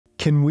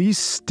Can we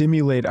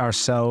stimulate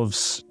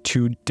ourselves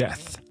to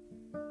death?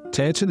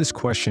 To answer this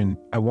question,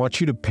 I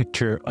want you to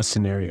picture a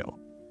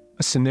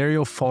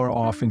scenario far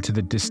off into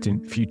the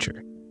distant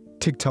future.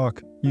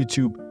 TikTok,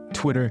 YouTube,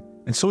 Twitter,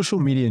 and social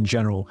media in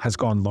general has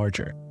gone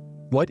larger.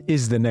 What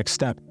is the next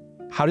step?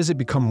 How does it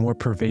become more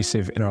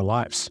pervasive in our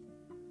lives?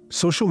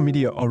 Social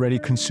media already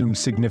consumes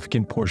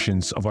significant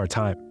portions of our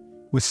time,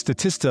 with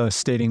Statista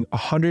stating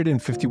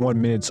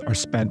 151 minutes are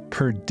spent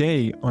per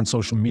day on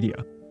social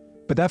media.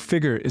 But that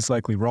figure is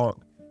likely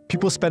wrong.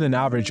 People spend an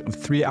average of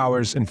 3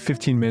 hours and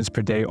 15 minutes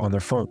per day on their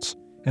phones,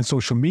 and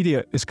social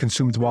media is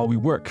consumed while we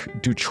work,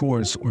 do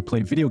chores, or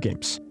play video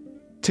games.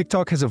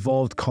 TikTok has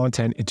evolved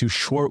content into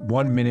short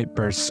 1-minute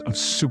bursts of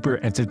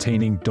super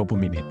entertaining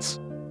dopamine hits.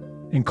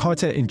 And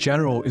content in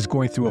general is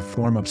going through a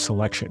form of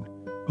selection,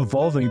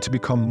 evolving to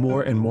become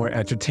more and more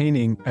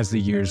entertaining as the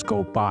years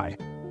go by.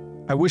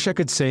 I wish I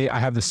could say I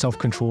have the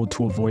self-control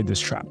to avoid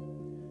this trap,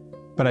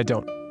 but I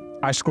don't.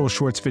 I scroll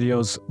shorts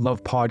videos,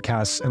 love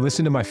podcasts, and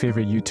listen to my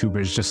favorite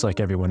YouTubers just like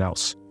everyone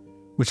else.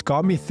 Which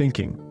got me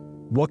thinking,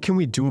 what can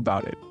we do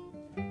about it?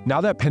 Now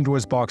that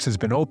Pandora's box has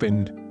been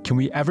opened, can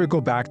we ever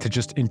go back to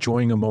just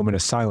enjoying a moment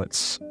of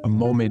silence, a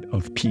moment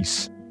of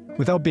peace,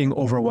 without being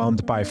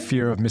overwhelmed by a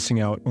fear of missing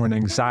out or an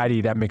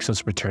anxiety that makes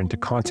us return to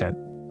content?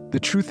 The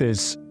truth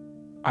is,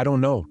 I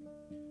don't know.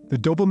 The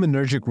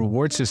dopaminergic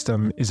reward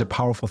system is a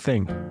powerful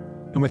thing,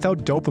 and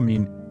without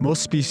dopamine,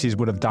 most species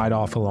would have died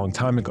off a long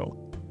time ago.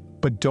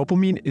 But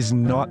dopamine is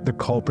not the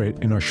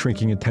culprit in our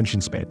shrinking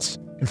attention spans.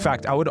 In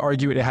fact, I would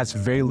argue it has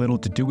very little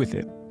to do with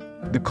it.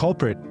 The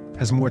culprit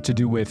has more to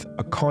do with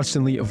a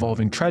constantly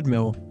evolving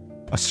treadmill,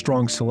 a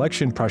strong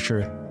selection pressure,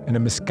 and a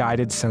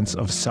misguided sense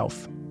of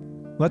self.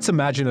 Let's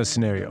imagine a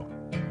scenario.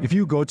 If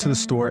you go to the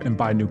store and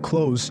buy new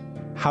clothes,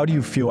 how do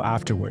you feel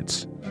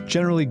afterwards?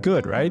 Generally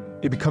good, right?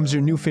 It becomes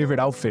your new favorite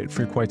outfit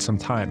for quite some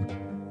time.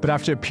 But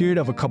after a period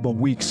of a couple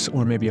of weeks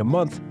or maybe a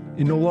month,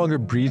 it no longer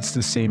breeds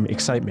the same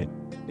excitement.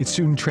 It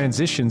soon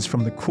transitions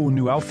from the cool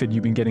new outfit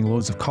you've been getting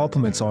loads of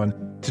compliments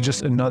on to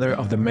just another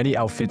of the many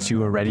outfits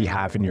you already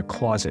have in your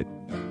closet.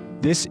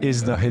 This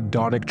is the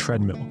hedonic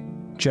treadmill.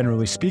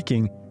 Generally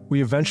speaking,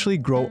 we eventually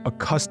grow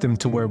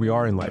accustomed to where we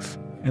are in life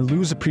and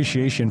lose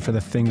appreciation for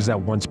the things that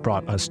once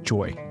brought us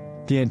joy.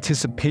 The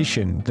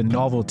anticipation, the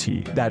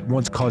novelty that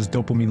once caused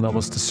dopamine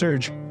levels to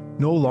surge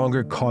no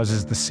longer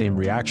causes the same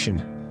reaction.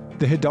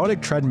 The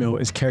hedonic treadmill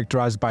is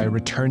characterized by a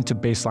return to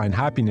baseline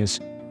happiness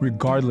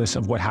regardless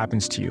of what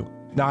happens to you.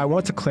 Now, I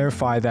want to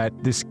clarify that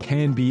this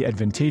can be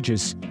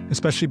advantageous,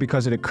 especially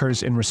because it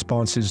occurs in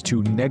responses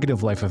to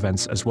negative life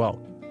events as well.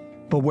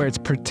 But where it's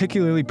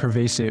particularly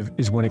pervasive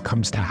is when it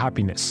comes to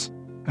happiness.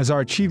 As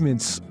our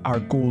achievements, our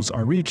goals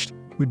are reached,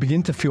 we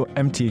begin to feel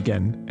empty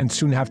again and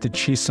soon have to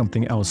chase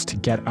something else to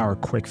get our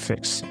quick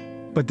fix.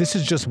 But this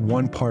is just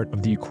one part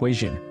of the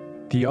equation.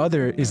 The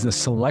other is the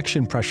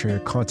selection pressure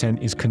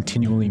content is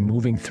continually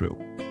moving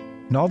through.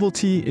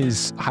 Novelty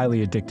is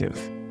highly addictive.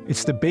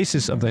 It's the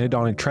basis of the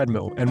hedonic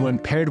treadmill, and when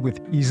paired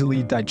with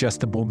easily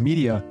digestible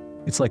media,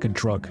 it's like a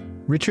drug.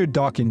 Richard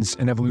Dawkins,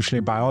 an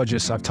evolutionary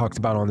biologist I've talked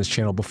about on this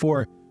channel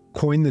before,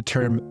 coined the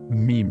term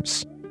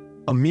memes.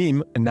 A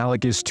meme,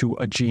 analogous to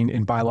a gene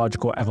in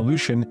biological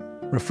evolution,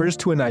 refers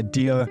to an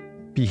idea,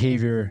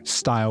 behavior,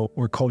 style,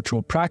 or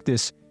cultural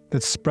practice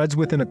that spreads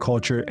within a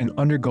culture and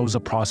undergoes a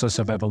process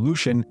of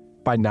evolution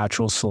by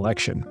natural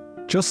selection.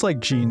 Just like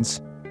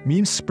genes,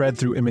 memes spread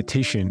through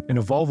imitation and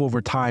evolve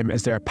over time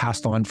as they are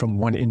passed on from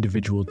one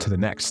individual to the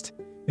next.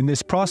 In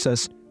this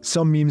process,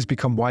 some memes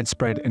become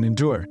widespread and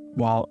endure,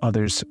 while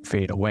others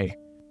fade away.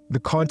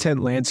 The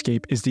content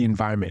landscape is the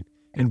environment,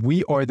 and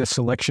we are the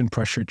selection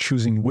pressure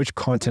choosing which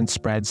content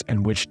spreads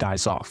and which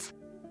dies off.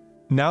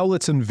 Now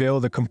let's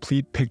unveil the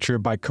complete picture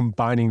by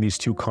combining these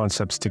two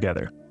concepts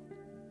together.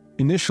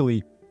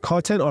 Initially,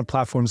 content on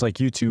platforms like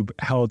YouTube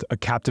held a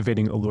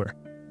captivating allure,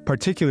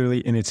 particularly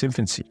in its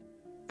infancy.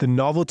 The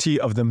novelty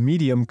of the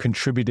medium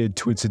contributed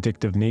to its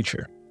addictive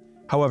nature.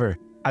 However,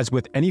 as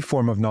with any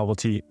form of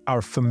novelty,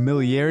 our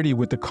familiarity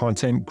with the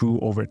content grew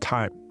over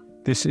time.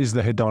 This is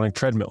the hedonic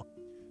treadmill.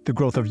 The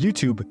growth of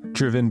YouTube,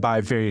 driven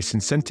by various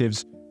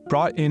incentives,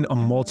 brought in a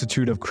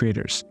multitude of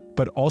creators,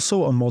 but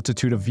also a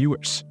multitude of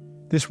viewers.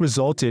 This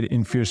resulted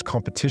in fierce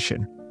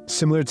competition,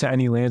 similar to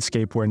any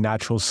landscape where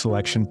natural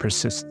selection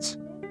persists.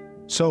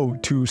 So,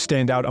 to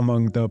stand out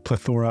among the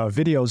plethora of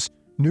videos,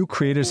 new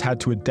creators had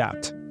to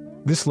adapt.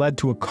 This led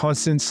to a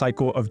constant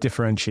cycle of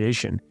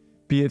differentiation,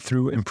 be it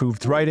through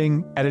improved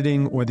writing,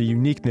 editing, or the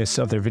uniqueness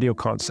of their video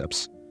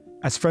concepts.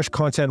 As fresh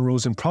content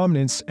rose in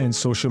prominence and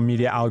social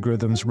media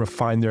algorithms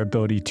refined their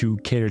ability to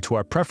cater to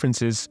our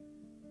preferences,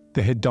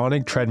 the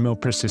hedonic treadmill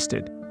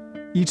persisted.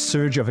 Each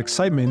surge of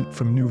excitement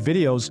from new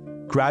videos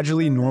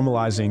gradually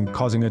normalizing,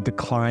 causing a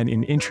decline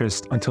in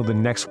interest until the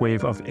next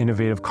wave of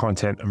innovative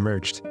content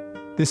emerged.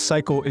 This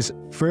cycle is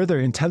further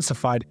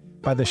intensified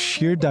by the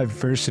sheer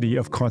diversity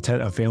of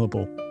content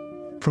available.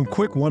 From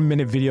quick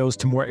 1-minute videos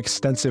to more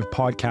extensive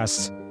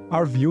podcasts,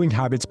 our viewing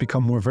habits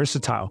become more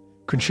versatile,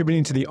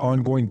 contributing to the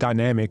ongoing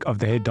dynamic of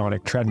the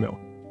hedonic treadmill.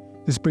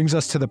 This brings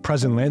us to the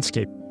present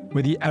landscape,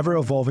 where the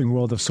ever-evolving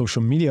world of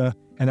social media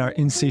and our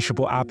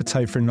insatiable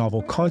appetite for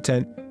novel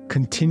content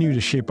continue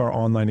to shape our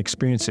online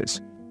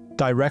experiences,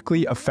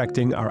 directly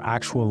affecting our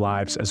actual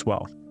lives as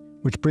well.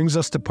 Which brings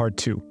us to part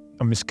 2,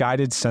 a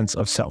misguided sense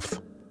of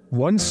self.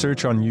 One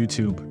search on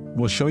YouTube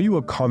will show you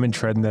a common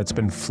trend that's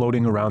been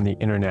floating around the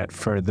internet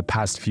for the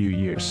past few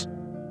years.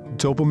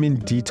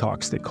 Dopamine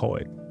detox, they call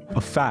it.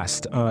 A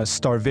fast, a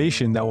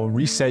starvation that will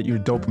reset your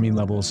dopamine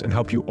levels and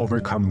help you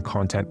overcome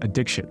content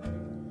addiction.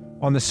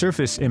 On the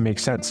surface, it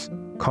makes sense.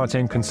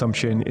 Content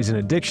consumption is an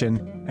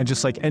addiction, and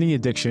just like any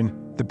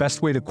addiction, the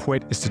best way to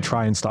quit is to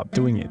try and stop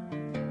doing it.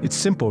 It's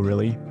simple,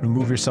 really.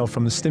 Remove yourself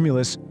from the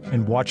stimulus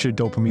and watch your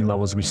dopamine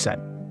levels reset.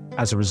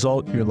 As a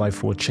result, your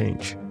life will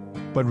change.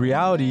 But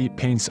reality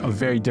paints a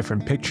very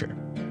different picture.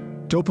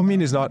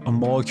 Dopamine is not a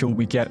molecule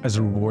we get as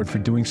a reward for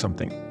doing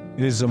something.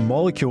 It is a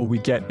molecule we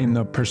get in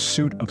the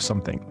pursuit of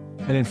something.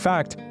 And in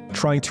fact,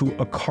 trying to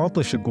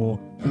accomplish a goal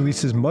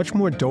releases much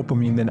more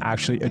dopamine than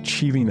actually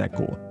achieving that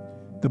goal.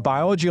 The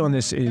biology on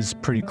this is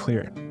pretty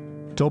clear.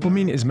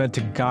 Dopamine is meant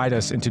to guide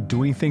us into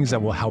doing things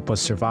that will help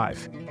us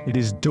survive. It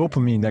is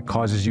dopamine that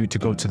causes you to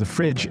go to the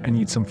fridge and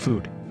eat some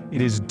food.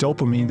 It is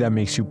dopamine that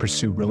makes you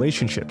pursue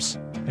relationships.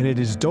 And it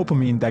is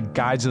dopamine that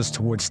guides us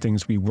towards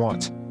things we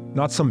want,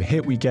 not some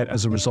hit we get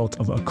as a result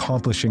of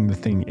accomplishing the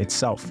thing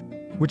itself.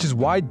 Which is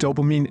why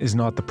dopamine is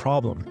not the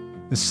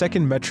problem. The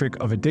second metric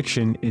of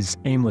addiction is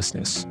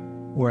aimlessness,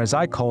 or as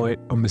I call it,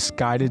 a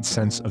misguided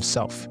sense of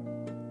self.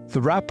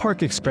 The Rat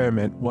Park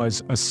experiment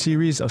was a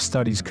series of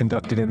studies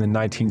conducted in the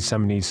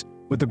 1970s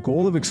with the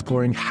goal of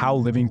exploring how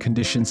living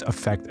conditions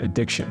affect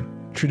addiction.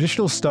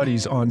 Traditional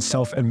studies on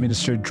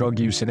self-administered drug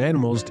use in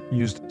animals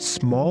used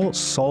small,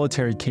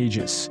 solitary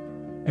cages,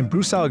 and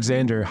Bruce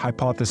Alexander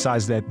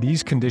hypothesized that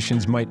these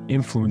conditions might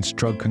influence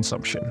drug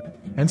consumption.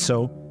 And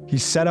so, he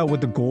set out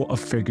with the goal of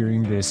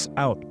figuring this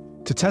out.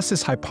 To test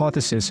this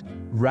hypothesis,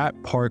 Rat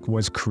Park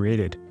was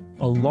created,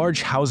 a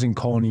large housing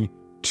colony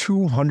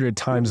 200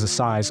 times the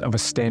size of a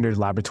standard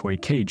laboratory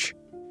cage.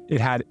 It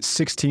had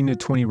 16 to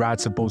 20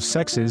 rats of both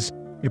sexes,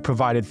 it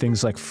provided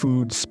things like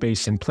food,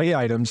 space, and play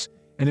items,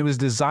 and it was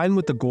designed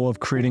with the goal of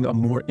creating a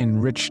more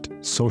enriched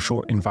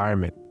social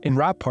environment. In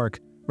Rat Park,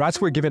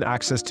 rats were given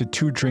access to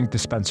 2 drink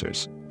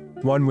dispensers,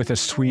 one with a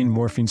sweetened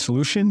morphine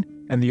solution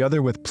and the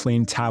other with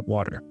plain tap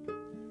water.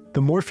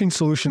 The morphine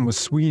solution was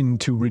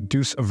sweetened to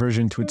reduce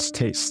aversion to its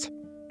taste,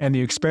 and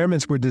the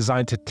experiments were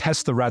designed to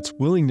test the rats'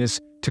 willingness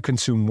to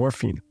consume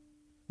morphine.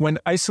 When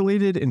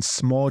isolated in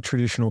small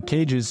traditional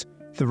cages,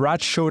 the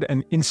rats showed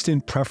an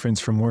instant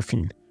preference for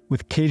morphine,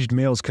 with caged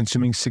males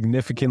consuming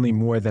significantly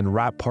more than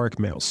Rat Park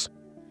males.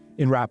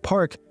 In Rat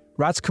Park,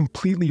 rats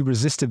completely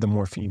resisted the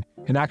morphine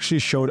and actually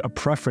showed a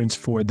preference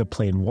for the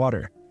plain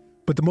water.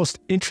 But the most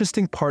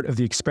interesting part of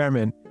the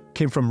experiment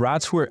came from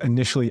rats who were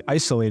initially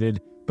isolated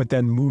but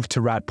then moved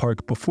to Rat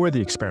Park before the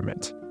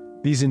experiment.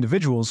 These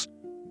individuals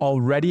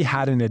already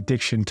had an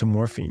addiction to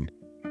morphine,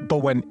 but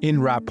when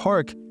in Rat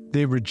Park,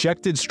 they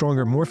rejected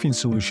stronger morphine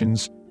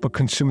solutions but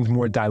consumed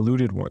more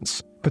diluted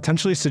ones,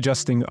 potentially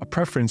suggesting a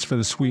preference for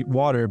the sweet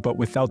water but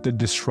without the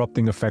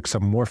disrupting effects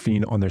of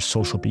morphine on their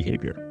social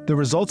behavior. The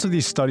results of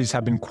these studies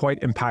have been quite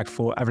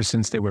impactful ever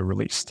since they were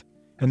released,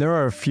 and there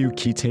are a few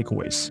key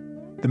takeaways.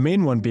 The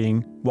main one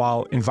being,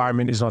 while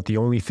environment is not the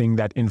only thing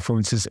that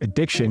influences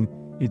addiction,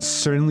 it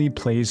certainly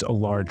plays a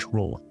large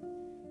role.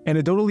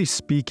 Anecdotally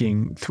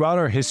speaking, throughout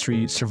our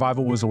history,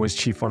 survival was always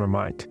chief on our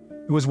mind.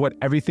 It was what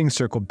everything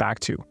circled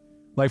back to.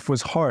 Life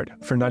was hard.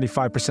 For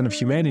 95% of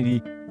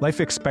humanity, life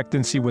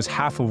expectancy was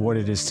half of what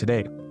it is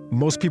today.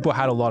 Most people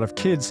had a lot of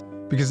kids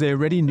because they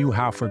already knew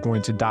half were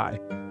going to die,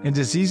 and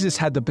diseases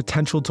had the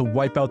potential to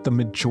wipe out the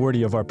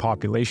majority of our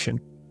population.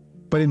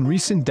 But in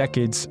recent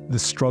decades, the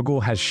struggle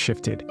has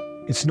shifted.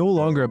 It's no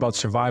longer about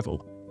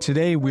survival.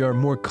 Today, we are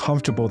more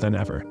comfortable than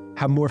ever,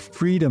 have more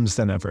freedoms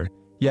than ever,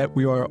 yet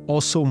we are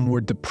also more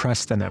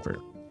depressed than ever.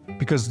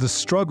 Because the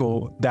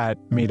struggle that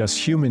made us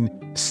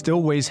human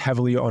still weighs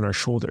heavily on our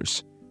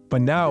shoulders.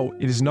 But now,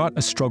 it is not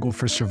a struggle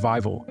for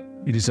survival,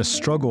 it is a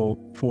struggle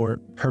for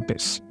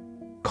purpose.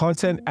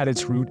 Content at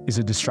its root is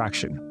a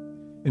distraction,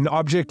 an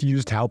object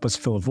used to help us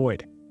fill a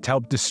void, to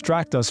help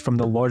distract us from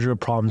the larger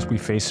problems we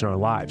face in our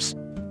lives.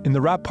 In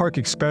the Rat Park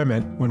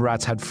experiment, when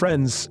rats had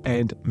friends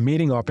and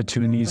mating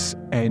opportunities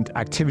and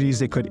activities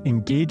they could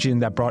engage in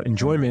that brought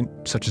enjoyment,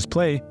 such as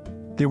play,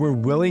 they were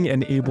willing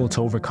and able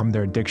to overcome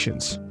their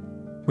addictions.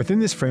 Within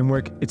this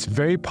framework, it's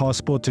very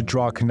possible to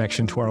draw a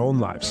connection to our own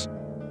lives.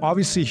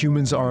 Obviously,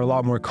 humans are a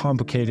lot more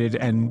complicated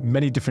and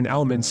many different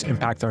elements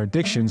impact our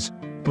addictions,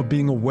 but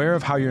being aware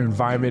of how your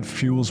environment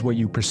fuels what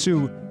you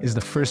pursue is the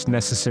first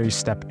necessary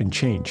step in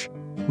change.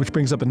 Which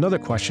brings up another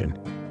question: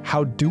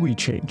 how do we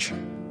change?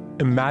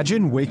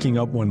 Imagine waking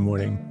up one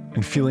morning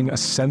and feeling a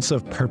sense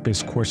of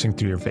purpose coursing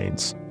through your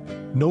veins.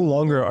 No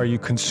longer are you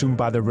consumed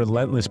by the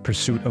relentless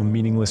pursuit of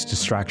meaningless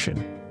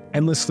distraction,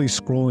 endlessly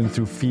scrolling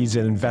through feeds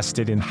that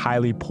invested in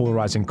highly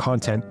polarizing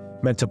content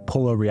meant to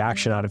pull a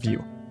reaction out of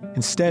you.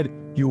 Instead,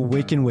 you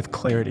awaken with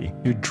clarity.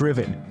 You're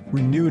driven,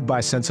 renewed by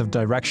a sense of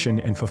direction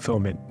and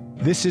fulfillment.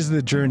 This is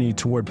the journey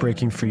toward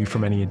breaking free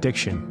from any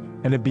addiction.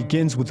 and it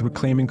begins with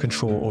reclaiming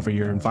control over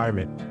your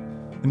environment.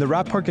 In the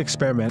rat park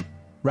experiment,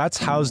 rats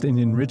housed in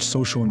enriched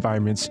social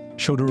environments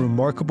showed a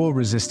remarkable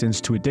resistance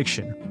to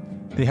addiction.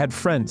 They had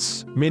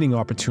friends, mating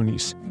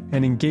opportunities,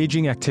 and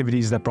engaging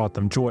activities that brought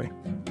them joy.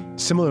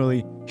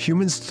 Similarly,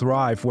 humans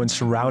thrive when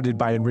surrounded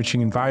by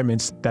enriching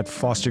environments that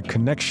foster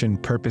connection,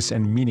 purpose,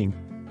 and meaning.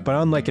 But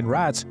unlike in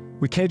rats,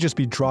 we can't just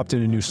be dropped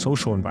in a new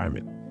social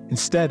environment.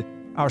 Instead,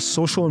 our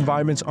social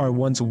environments are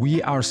ones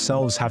we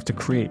ourselves have to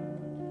create.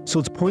 So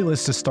it's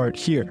pointless to start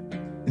here.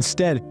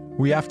 Instead,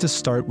 we have to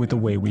start with the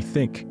way we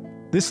think.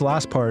 This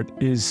last part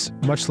is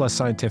much less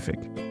scientific,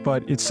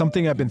 but it's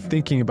something I've been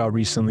thinking about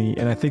recently,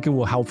 and I think it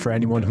will help for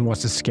anyone who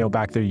wants to scale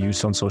back their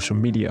use on social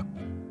media.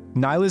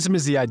 Nihilism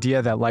is the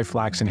idea that life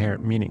lacks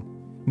inherent meaning.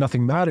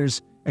 Nothing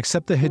matters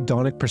except the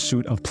hedonic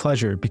pursuit of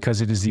pleasure because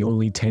it is the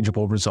only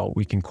tangible result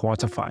we can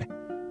quantify.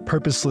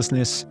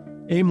 Purposelessness,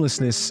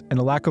 aimlessness, and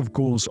a lack of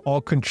goals all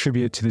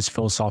contribute to this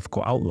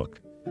philosophical outlook.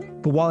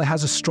 But while it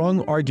has a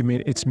strong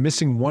argument, it's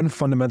missing one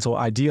fundamental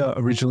idea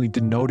originally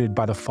denoted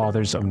by the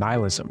fathers of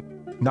nihilism.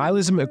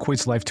 Nihilism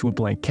equates life to a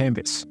blank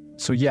canvas.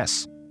 So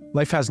yes,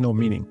 life has no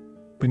meaning,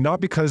 but not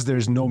because there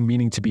is no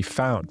meaning to be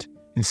found.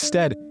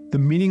 Instead, the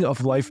meaning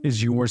of life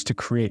is yours to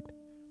create,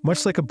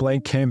 much like a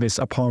blank canvas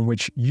upon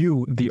which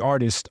you, the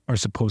artist, are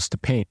supposed to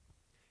paint.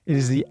 It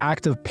is the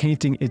act of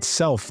painting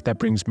itself that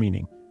brings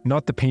meaning,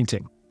 not the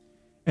painting.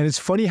 And it's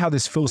funny how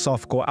this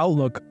philosophical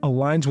outlook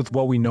aligns with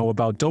what we know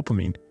about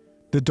dopamine.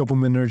 The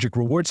dopaminergic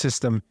reward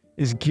system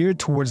is geared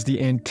towards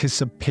the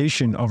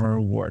anticipation of a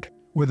reward,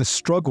 or the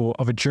struggle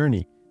of a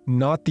journey,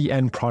 not the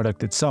end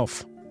product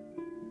itself.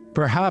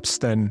 Perhaps,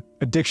 then,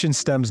 addiction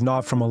stems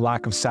not from a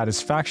lack of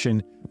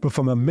satisfaction, but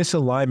from a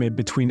misalignment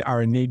between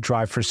our innate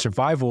drive for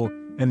survival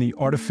and the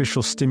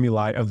artificial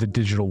stimuli of the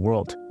digital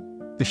world.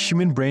 The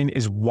human brain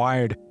is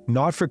wired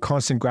not for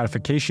constant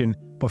gratification,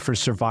 but for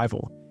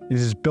survival. It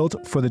is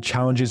built for the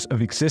challenges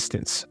of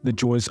existence, the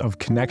joys of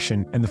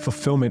connection, and the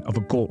fulfillment of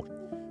a goal.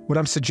 What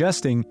I'm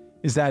suggesting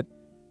is that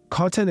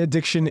content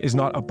addiction is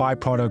not a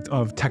byproduct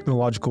of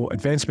technological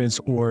advancements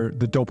or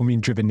the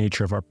dopamine-driven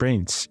nature of our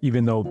brains,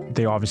 even though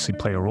they obviously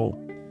play a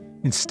role.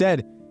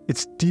 Instead,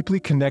 it's deeply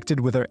connected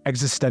with our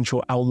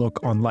existential outlook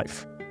on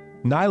life.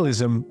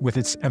 Nihilism, with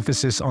its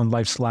emphasis on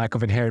life's lack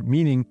of inherent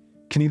meaning,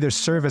 can either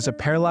serve as a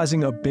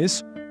paralyzing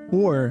abyss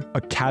or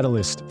a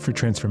catalyst for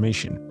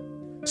transformation.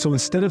 So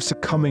instead of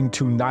succumbing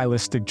to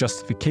nihilistic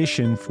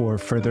justification for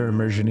further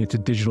immersion into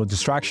digital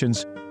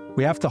distractions,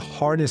 we have to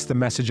harness the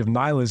message of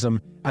nihilism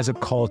as a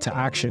call to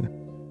action.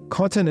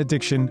 Content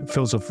addiction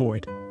fills a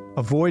void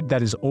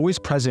that is always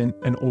present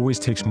and always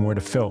takes more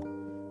to fill.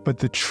 But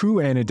the true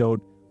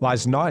antidote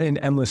lies not in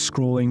endless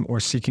scrolling or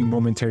seeking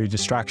momentary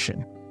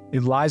distraction.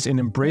 It lies in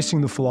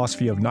embracing the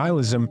philosophy of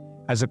nihilism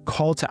as a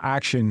call to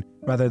action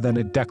rather than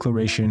a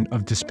declaration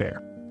of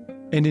despair.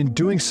 And in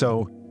doing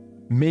so,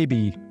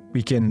 maybe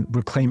we can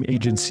reclaim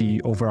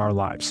agency over our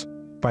lives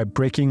by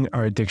breaking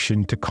our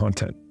addiction to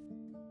content.